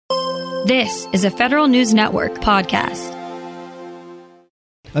This is a Federal News Network podcast.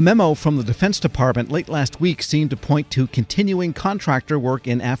 A memo from the Defense Department late last week seemed to point to continuing contractor work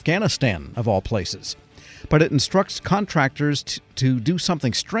in Afghanistan, of all places. But it instructs contractors to do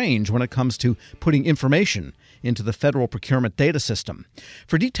something strange when it comes to putting information into the federal procurement data system.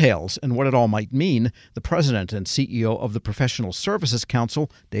 For details and what it all might mean, the president and CEO of the Professional Services Council,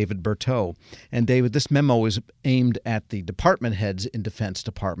 David Berteau. And David, this memo is aimed at the department heads in Defense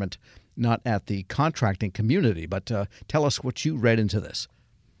Department, not at the contracting community. But tell us what you read into this.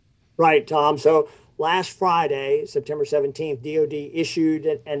 Right, Tom. So last Friday, September 17th, DOD issued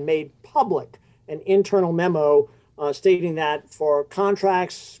and made public an internal memo stating that for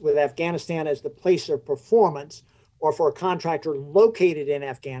contracts with Afghanistan as the place of performance, or for a contractor located in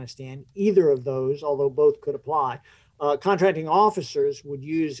Afghanistan, either of those, although both could apply, contracting officers would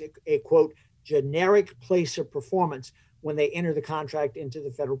use a quote, generic place of performance when they enter the contract into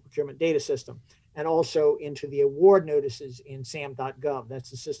the federal procurement data system, and also into the award notices in SAM.gov.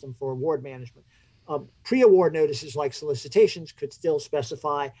 That's the system for award management. Pre-award notices like solicitations could still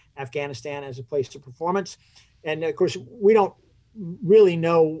specify Afghanistan as a place of performance. And of course, we don't really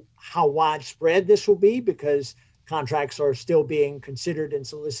know how widespread this will be because contracts are still being considered and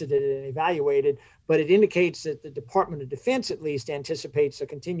solicited and evaluated, but it indicates that the Department of Defense at least anticipates a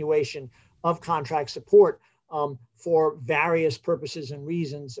continuation of contract support for various purposes and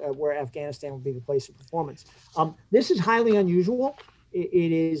reasons where Afghanistan will be the place of performance. This is highly unusual.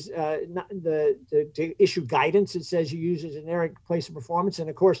 It is not to issue guidance that says you use a generic place of performance. And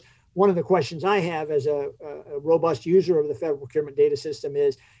of course, one of the questions I have as a robust user of the federal procurement data system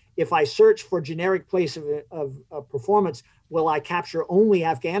is, if I search for generic place of performance, will I capture only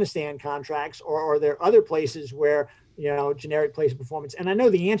Afghanistan contracts, or are there other places where, generic place of performance? And I know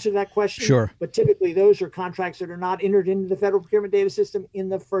the answer to that question, sure, but typically those are contracts that are not entered into the federal procurement data system in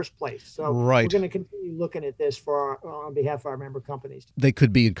the first place. So right. We're going to continue looking at this on behalf of our member companies. They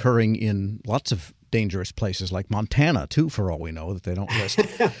could be occurring in lots of dangerous places like Montana, too, for all we know, that they don't list.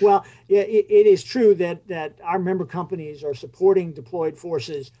 Well, yeah, it is true that our member companies are supporting deployed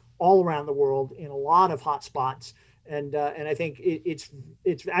forces all around the world in a lot of hot spots. And I think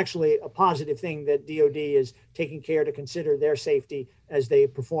it's actually a positive thing that DOD is taking care to consider their safety as they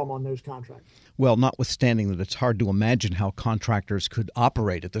perform on those contracts. Well, notwithstanding that it's hard to imagine how contractors could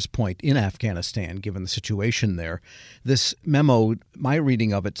operate at this point in Afghanistan, given the situation there, this memo, my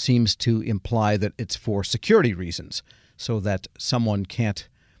reading of it, seems to imply that it's for security reasons, so that someone can't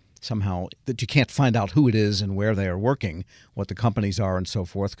somehow, that you can't find out who it is and where they are working, what the companies are and so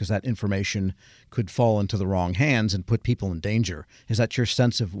forth, because that information could fall into the wrong hands and put people in danger. Is that your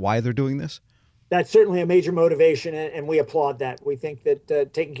sense of why they're doing this? That's certainly a major motivation, and we applaud that. We think that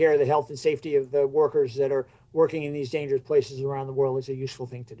taking care of the health and safety of the workers that are working in these dangerous places around the world is a useful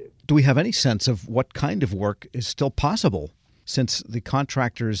thing to do. Do we have any sense of what kind of work is still possible, since the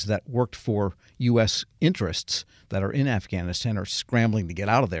contractors that worked for U.S. interests that are in Afghanistan are scrambling to get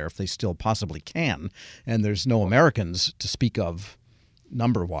out of there if they still possibly can, and there's no Americans to speak of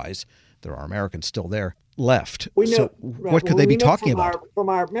number-wise? There are Americans still there left. What could they be talking about? From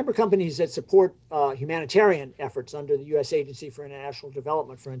our member companies that support humanitarian efforts under the U.S. Agency for International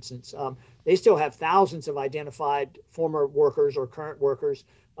Development, for instance, they still have thousands of identified former workers or current workers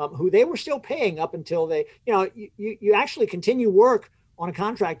who they were still paying up until they, you actually continue work on a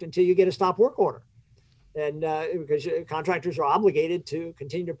contract until you get a stop work order. And because contractors are obligated to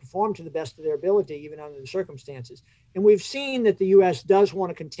continue to perform to the best of their ability, even under the circumstances. And we've seen that the U.S. does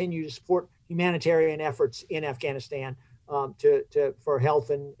want to continue to support humanitarian efforts in Afghanistan for health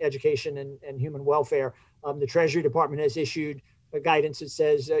and education and human welfare. The Treasury Department has issued a guidance that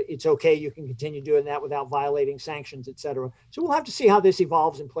says it's okay, you can continue doing that without violating sanctions, et cetera. So we'll have to see how this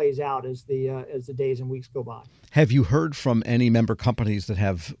evolves and plays out as the days and weeks go by. Have you heard from any member companies that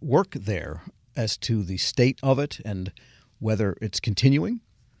have work there as to the state of it and whether it's continuing?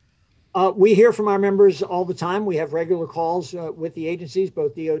 We hear from our members all the time. We have regular calls with the agencies,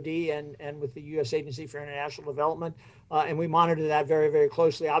 both DOD and with the U.S. Agency for International Development, and we monitor that very, very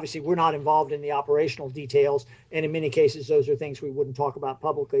closely. Obviously, we're not involved in the operational details, and in many cases, those are things we wouldn't talk about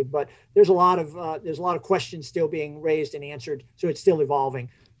publicly. But there's a lot of questions still being raised and answered, so it's still evolving.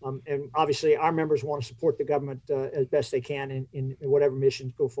 And obviously, our members want to support the government as best they can in whatever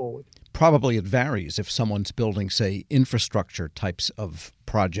missions go forward. Probably it varies if someone's building, say, infrastructure types of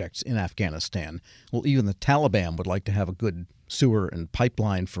projects in Afghanistan. Well, even the Taliban would like to have a good sewer and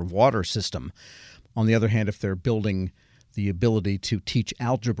pipeline for water system. On the other hand, if they're building the ability to teach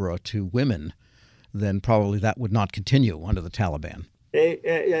algebra to women, then probably that would not continue under the Taliban.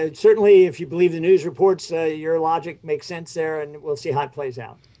 Certainly, if you believe the news reports, your logic makes sense there, and we'll see how it plays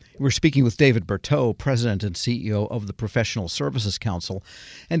out. We're speaking with David Berteau, President and CEO of the Professional Services Council.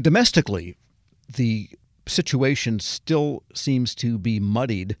 And domestically, the situation still seems to be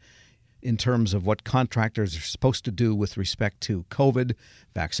muddied in terms of what contractors are supposed to do with respect to COVID,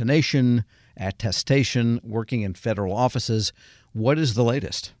 vaccination, attestation, working in federal offices. What is the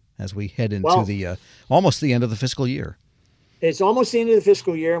latest as we head into the almost the end of the fiscal year? It's almost the end of the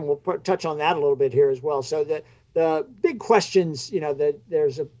fiscal year, and we'll touch on that a little bit here as well. So the big questions,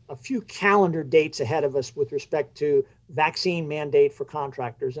 there's a few calendar dates ahead of us with respect to vaccine mandate for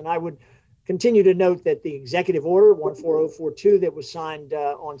contractors. And I would continue to note that the executive order 14042 that was signed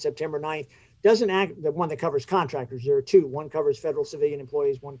on September 9th doesn't act, the one that covers contractors. There are two. One covers federal civilian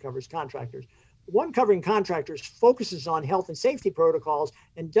employees, one covers contractors. The one covering contractors focuses on health and safety protocols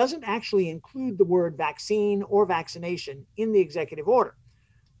and doesn't actually include the word vaccine or vaccination in the executive order.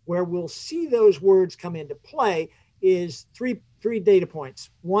 Where we'll see those words come into play is three data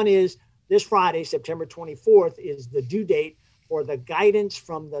points. One is this Friday, September 24th, is the due date for the guidance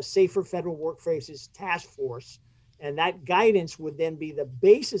from the Safer Federal Workplaces Task Force. And that guidance would then be the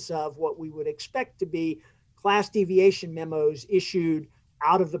basis of what we would expect to be class deviation memos issued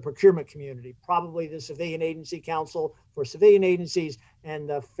out of the procurement community, probably the Civilian Agency Council for civilian agencies and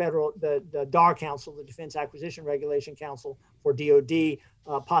the DAR Council, the Defense Acquisition Regulation Council for DoD,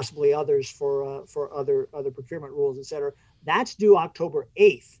 possibly others for other procurement rules, et cetera. That's due October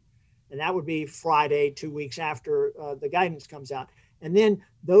 8th. And that would be Friday, 2 weeks after the guidance comes out. And then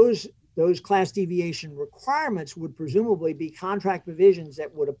those class deviation requirements would presumably be contract provisions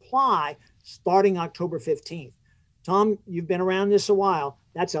that would apply starting October 15th. Tom, you've been around this a while.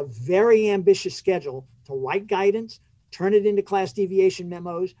 That's a very ambitious schedule to write guidance, turn it into class deviation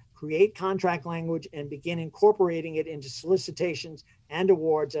memos, create contract language, and begin incorporating it into solicitations and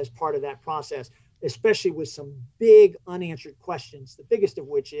awards as part of that process, especially with some big unanswered questions, the biggest of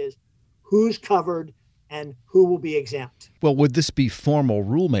which is who's covered and who will be exempt. Well, would this be formal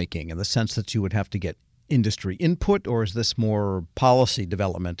rulemaking in the sense that you would have to get industry input, or is this more policy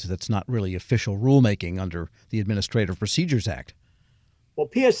development that's not really official rulemaking under the Administrative Procedures Act? Well,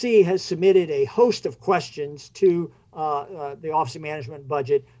 PSC has submitted a host of questions to the Office of Management and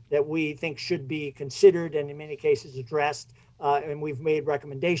Budget that we think should be considered and in many cases addressed. And we've made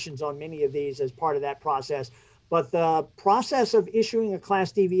recommendations on many of these as part of that process. But the process of issuing a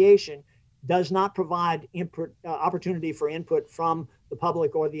class deviation does not provide input, opportunity for input from the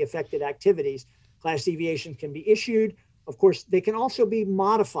public or the affected activities. Class deviations can be issued. Of course, they can also be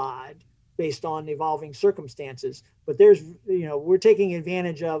modified based on evolving circumstances. But we're taking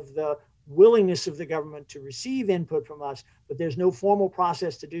advantage of the willingness of the government to receive input from us, but there's no formal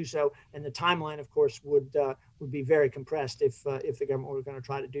process to do so. And the timeline, of course, would be very compressed if the government were going to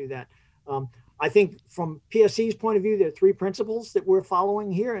try to do that. I think from PSC's point of view, there are three principles that we're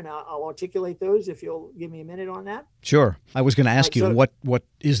following here, and I'll articulate those if you'll give me a minute on that. Sure. I was going to ask you what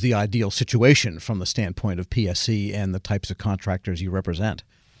is the ideal situation from the standpoint of PSC and the types of contractors you represent?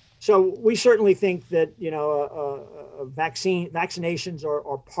 So we certainly think that vaccinations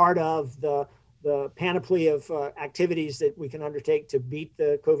are part of the panoply of activities that we can undertake to beat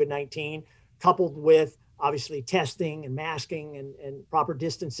the COVID-19, coupled with obviously testing and masking and proper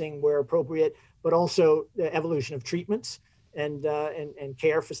distancing where appropriate, but also the evolution of treatments and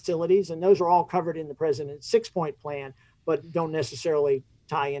care facilities. And those are all covered in the President's 6-point plan, but don't necessarily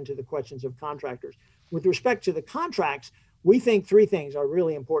tie into the questions of contractors. With respect to the contracts, we think three things are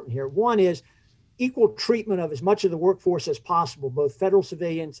really important here. One is equal treatment of as much of the workforce as possible, both federal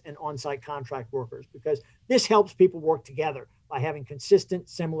civilians and on-site contract workers, because this helps people work together by having consistent,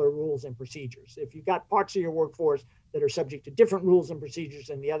 similar rules and procedures. If you've got parts of your workforce that are subject to different rules and procedures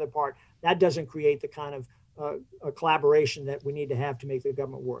than the other part, that doesn't create the kind of collaboration that we need to have to make the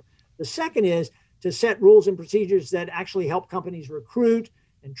government work. The second is to set rules and procedures that actually help companies recruit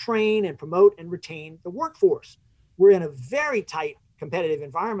and train and promote and retain the workforce. We're in a very tight competitive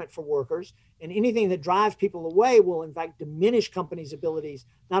environment for workers, and anything that drives people away will in fact diminish companies' abilities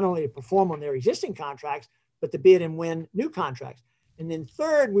not only to perform on their existing contracts, but to bid and win new contracts. And then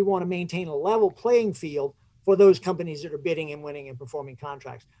third, we want to maintain a level playing field for those companies that are bidding and winning and performing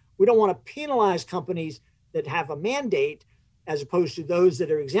contracts. We don't want to penalize companies that have a mandate as opposed to those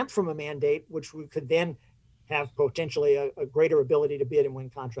that are exempt from a mandate, which we could then have potentially a greater ability to bid and win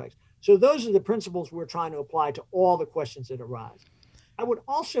contracts. So those are the principles we're trying to apply to all the questions that arise. I would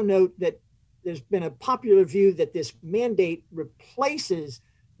also note that there's been a popular view that this mandate replaces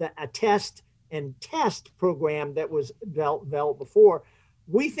the attest and test program that was developed before.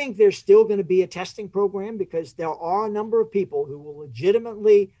 We think there's still going to be a testing program because there are a number of people who will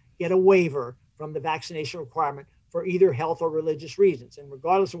legitimately get a waiver from the vaccination requirement for either health or religious reasons. And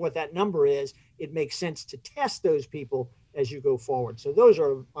regardless of what that number is, it makes sense to test those people as you go forward. So those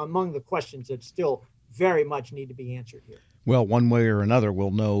are among the questions that still very much need to be answered here. Well, one way or another,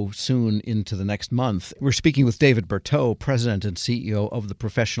 we'll know soon into the next month. We're speaking with David Berteau, President and CEO of the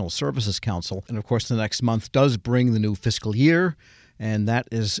Professional Services Council. And of course, the next month does bring the new fiscal year, and that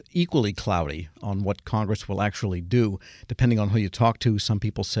is equally cloudy on what Congress will actually do. Depending on who you talk to, some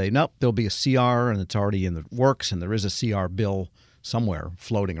people say, nope, there'll be a CR and it's already in the works, and there is a CR bill somewhere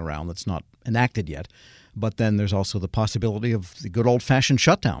floating around that's not enacted yet. But then there's also the possibility of the good old-fashioned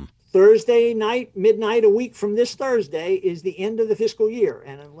shutdown. Thursday night, midnight, a week from this Thursday, is the end of the fiscal year.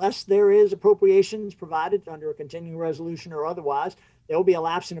 And unless there is appropriations provided under a continuing resolution or otherwise, there will be a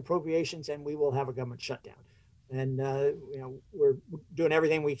lapse in appropriations and we will have a government shutdown. And we're doing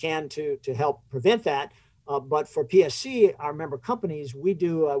everything we can to help prevent that. But for PSC, our member companies, we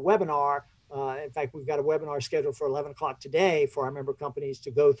do a webinar. In fact, we've got a webinar scheduled for 11 o'clock today for our member companies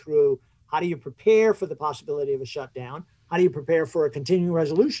to go through how do you prepare for the possibility of a shutdown? How do you prepare for a continuing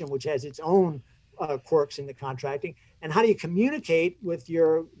resolution, which has its own quirks in the contracting? And how do you communicate with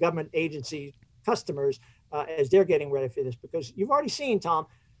your government agency customers as they're getting ready for this? Because you've already seen, Tom,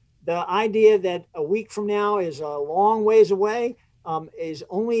 the idea that a week from now is a long ways away is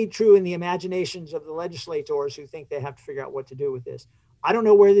only true in the imaginations of the legislators who think they have to figure out what to do with this. I don't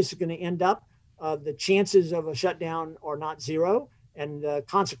know where this is going to end up. The chances of a shutdown are not zero, and the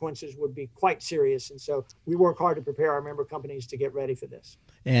consequences would be quite serious. And so we work hard to prepare our member companies to get ready for this.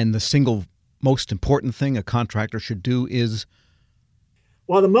 And the single most important thing a contractor should do is?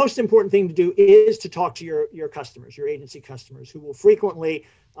 Well, the most important thing to do is to talk to your customers, your agency customers, who will frequently,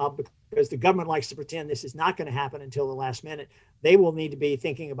 because the government likes to pretend this is not going to happen until the last minute, they will need to be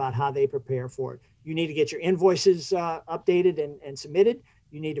thinking about how they prepare for it. You need to get your invoices updated and submitted.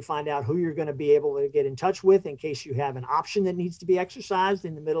 You need to find out who you're going to be able to get in touch with in case you have an option that needs to be exercised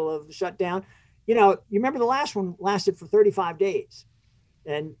in the middle of the shutdown. You remember the last one lasted for 35 days.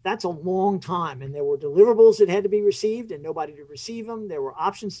 And that's a long time. And there were deliverables that had to be received and nobody to receive them. There were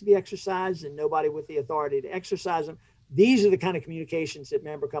options to be exercised and nobody with the authority to exercise them. These are the kind of communications that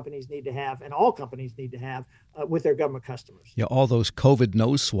member companies need to have, and all companies need to have with their government customers. Yeah, all those COVID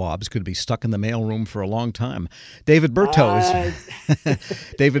nose swabs could be stuck in the mailroom for a long time. David Berteau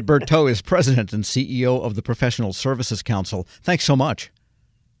is President and CEO of the Professional Services Council. Thanks so much.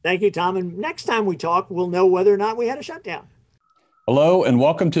 Thank you, Tom. And next time we talk, we'll know whether or not we had a shutdown. Hello, and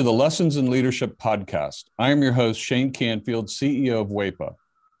welcome to the Lessons in Leadership podcast. I am your host, Shane Canfield, CEO of WEPA.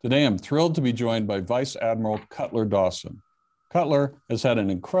 Today, I'm thrilled to be joined by Vice Admiral Cutler Dawson. Cutler has had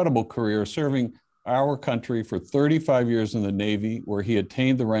an incredible career serving our country for 35 years in the Navy, where he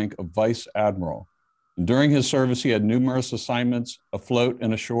attained the rank of Vice Admiral. And during his service, he had numerous assignments afloat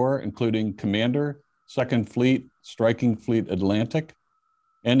and ashore, including Commander, 2nd Fleet, Striking Fleet Atlantic,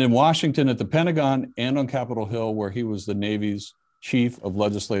 and in Washington at the Pentagon and on Capitol Hill, where he was the Navy's Chief of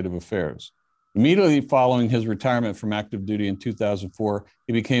Legislative Affairs. Immediately following his retirement from active duty in 2004,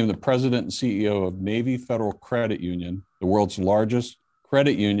 he became the president and CEO of Navy Federal Credit Union, the world's largest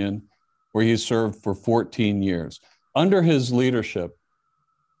credit union, where he served for 14 years. Under his leadership,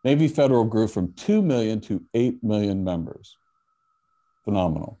 Navy Federal grew from 2 million to 8 million members.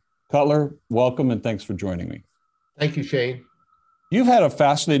 Phenomenal. Cutler, welcome and thanks for joining me. Thank you, Shane. You've had a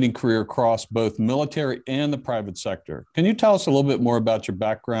fascinating career across both military and the private sector. Can you tell us a little bit more about your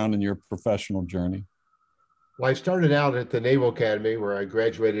background and your professional journey? Well, I started out at the Naval Academy, where I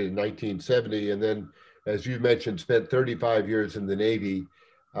graduated in 1970, and then, as you mentioned, spent 35 years in the Navy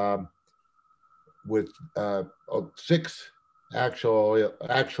with 6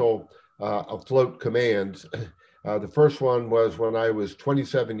 actual afloat commands. The first one was when I was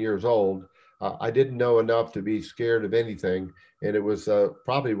 27 years old. I didn't know enough to be scared of anything, and it was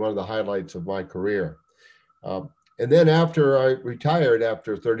probably one of the highlights of my career. And then after I retired,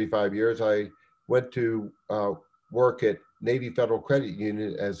 after 35 years, I went to work at Navy Federal Credit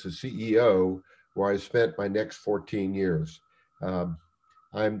Union as the CEO, where I spent my next 14 years.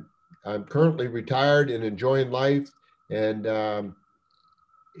 I'm currently retired and enjoying life, and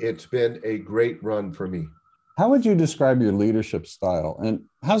it's been a great run for me. How would you describe your leadership style, and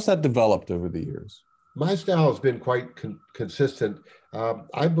how's that developed over the years? My style has been quite consistent.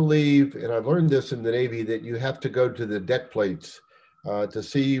 I believe, and I've learned this in the Navy, that you have to go to the deck plates to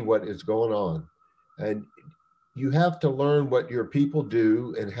see what is going on. And you have to learn what your people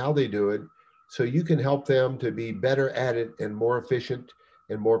do and how they do it, so you can help them to be better at it and more efficient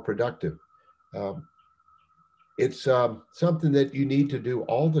and more productive. It's something that you need to do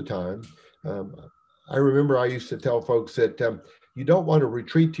all the time. I remember I used to tell folks that you don't want to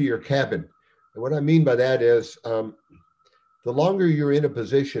retreat to your cabin And what I mean by that is the longer you're in a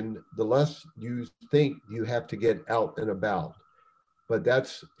position, the less you think you have to get out and about. But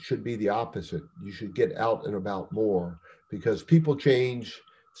that should be the opposite. You should get out and about more because people change,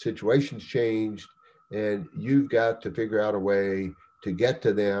 situations change, and you've got to figure out a way to get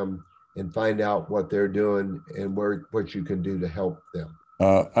to them and find out what they're doing and what you can do to help them.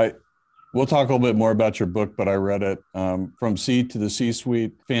 We'll talk a little bit more about your book, but I read it, From Seed to the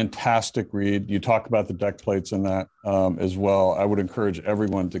C-Suite. Fantastic read. You talk about the deck plates in that as well. I would encourage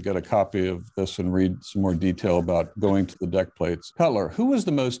everyone to get a copy of this and read some more detail about going to the deck plates. Cutler, who was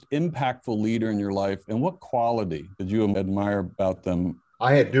the most impactful leader in your life, and what quality did you admire about them?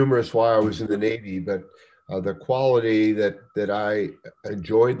 I had numerous while I was in the Navy, but the quality that I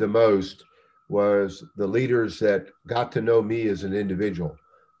enjoyed the most was the leaders that got to know me as an individual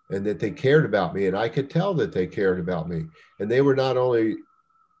and that they cared about me. And I could tell that they cared about me. And they were not only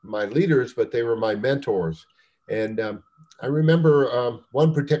my leaders, but they were my mentors. And I remember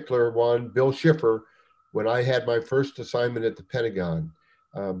one particular one, Bill Schiffer, when I had my first assignment at the Pentagon.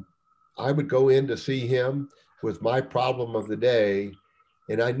 I would go in to see him with my problem of the day.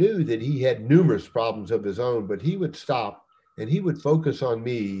 And I knew that he had numerous problems of his own, but he would stop and he would focus on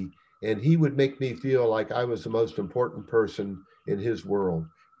me and he would make me feel like I was the most important person in his world.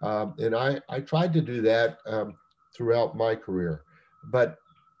 And I tried to do that throughout my career, but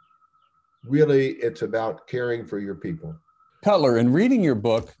really it's about caring for your people. Cutler, in reading your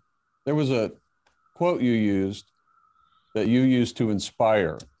book, there was a quote you used that you used to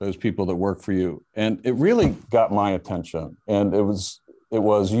inspire those people that work for you. And it really got my attention. And it was,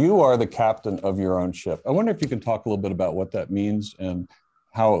 you are the captain of your own ship. I wonder if you can talk a little bit about what that means and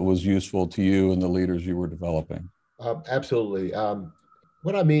how it was useful to you and the leaders you were developing. Absolutely.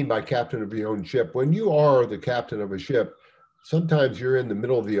 What I mean by captain of your own ship, when you are the captain of a ship, sometimes you're in the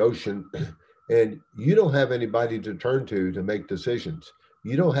middle of the ocean and you don't have anybody to turn to make decisions.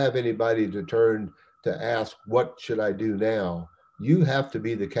 You don't have anybody to turn to ask, what should I do now? You have to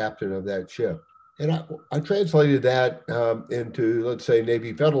be the captain of that ship. And I translated that into, let's say,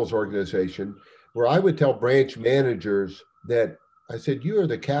 Navy Federal's organization, where I would tell branch managers that I said, you are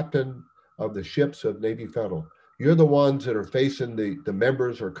the captain of the ships of Navy Federal. You're the ones that are facing the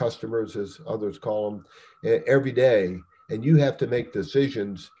members or customers, as others call them, every day. And you have to make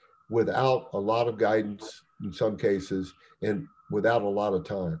decisions without a lot of guidance in some cases and without a lot of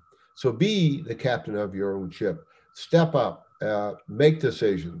time. So be the captain of your own ship. Step up, make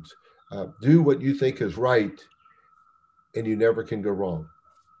decisions, do what you think is right, and you never can go wrong.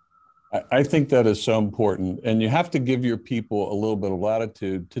 I think that is so important. And you have to give your people a little bit of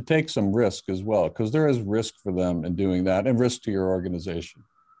latitude to take some risk as well, because there is risk for them in doing that and risk to your organization.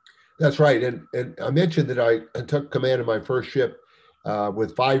 That's right. And I mentioned that I took command of my first ship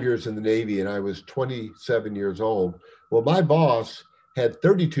with 5 years in the Navy, and I was 27 years old. Well, my boss had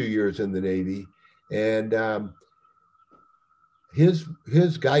 32 years in the Navy, and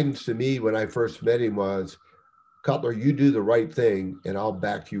his guidance to me when I first met him was, Cutler, you do the right thing and I'll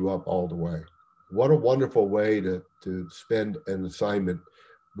back you up all the way. What a wonderful way to spend an assignment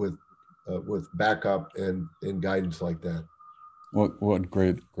with backup and guidance like that. What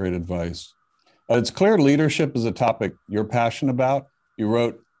great advice. It's clear leadership is a topic you're passionate about. You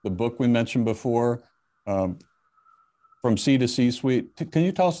wrote the book we mentioned before, From C to C-Suite. Can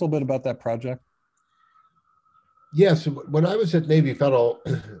you tell us a little bit about that project? Yes, when I was at Navy Federal,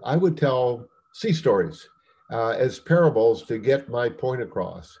 I would tell sea stories as parables to get my point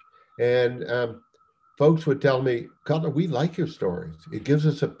across. And folks would tell me, Cutler, we like your stories. It gives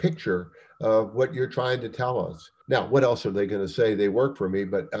us a picture of what you're trying to tell us. Now, what else are they going to say? They work for me,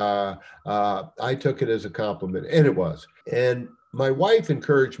 but I took it as a compliment, and it was. And my wife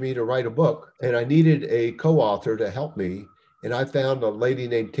encouraged me to write a book, and I needed a co-author to help me. And I found a lady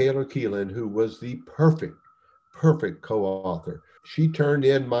named Taylor Keelan, who was the perfect co-author. She turned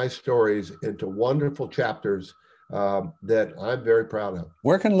in my stories into wonderful chapters that I'm very proud of.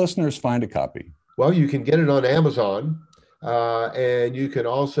 Where can listeners find a copy? Well, you can get it on Amazon, and you can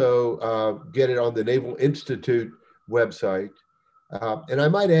also get it on the Naval Institute website. And I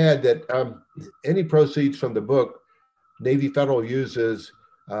might add that any proceeds from the book, Navy Federal uses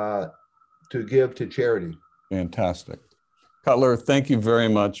to give to charity. Fantastic. Cutler, thank you very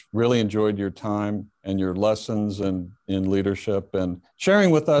much. Really enjoyed your time and your lessons in leadership and sharing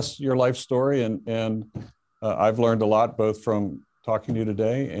with us your life story. And I've learned a lot, both from talking to you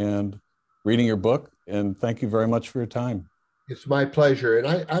today and reading your book. And thank you very much for your time. It's my pleasure. And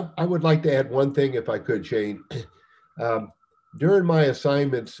I would like to add one thing, if I could, Shane. During my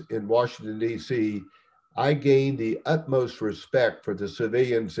assignments in Washington, D.C., I gain the utmost respect for the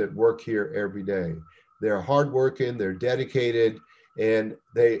civilians that work here every day. They're hardworking, they're dedicated, and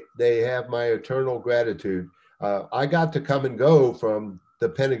they have my eternal gratitude. I got to come and go from the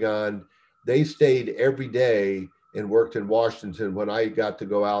Pentagon. They stayed every day and worked in Washington when I got to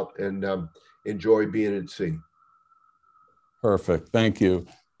go out and enjoy being at sea. Perfect. Thank you.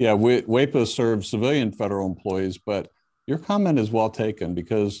 Yeah, WEPA serves civilian federal employees, but your comment is well taken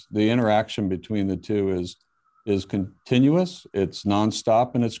because the interaction between the two is continuous, it's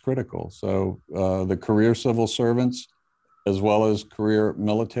nonstop, and it's critical. So the career civil servants, as well as career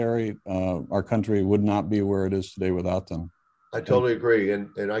military, our country would not be where it is today without them. I totally agree.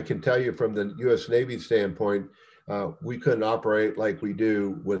 And I can tell you from the U.S. Navy standpoint, we couldn't operate like we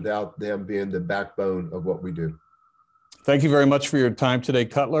do without them being the backbone of what we do. Thank you very much for your time today,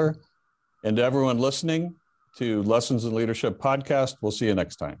 Cutler. And to everyone listening to Lessons in Leadership podcast, we'll see you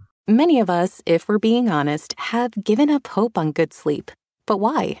next time. Many of us, if we're being honest, have given up hope on good sleep. But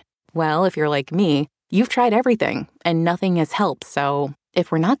why? Well, if you're like me, you've tried everything and nothing has helped. So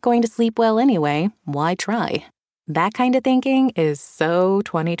if we're not going to sleep well anyway, why try? That kind of thinking is so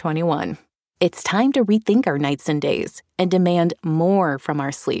 2021. It's time to rethink our nights and days and demand more from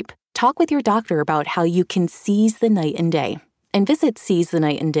our sleep. Talk with your doctor about how you can seize the night and day. And visit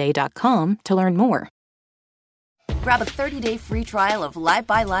seizethenightandday.com to learn more. Grab a 30-day free trial of Live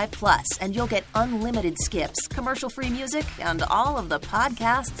by Live Plus, and you'll get unlimited skips, commercial-free music, and all of the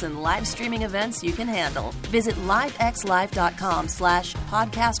podcasts and live streaming events you can handle. Visit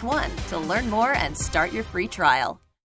livexlive.com/podcast1 to learn more and start your free trial.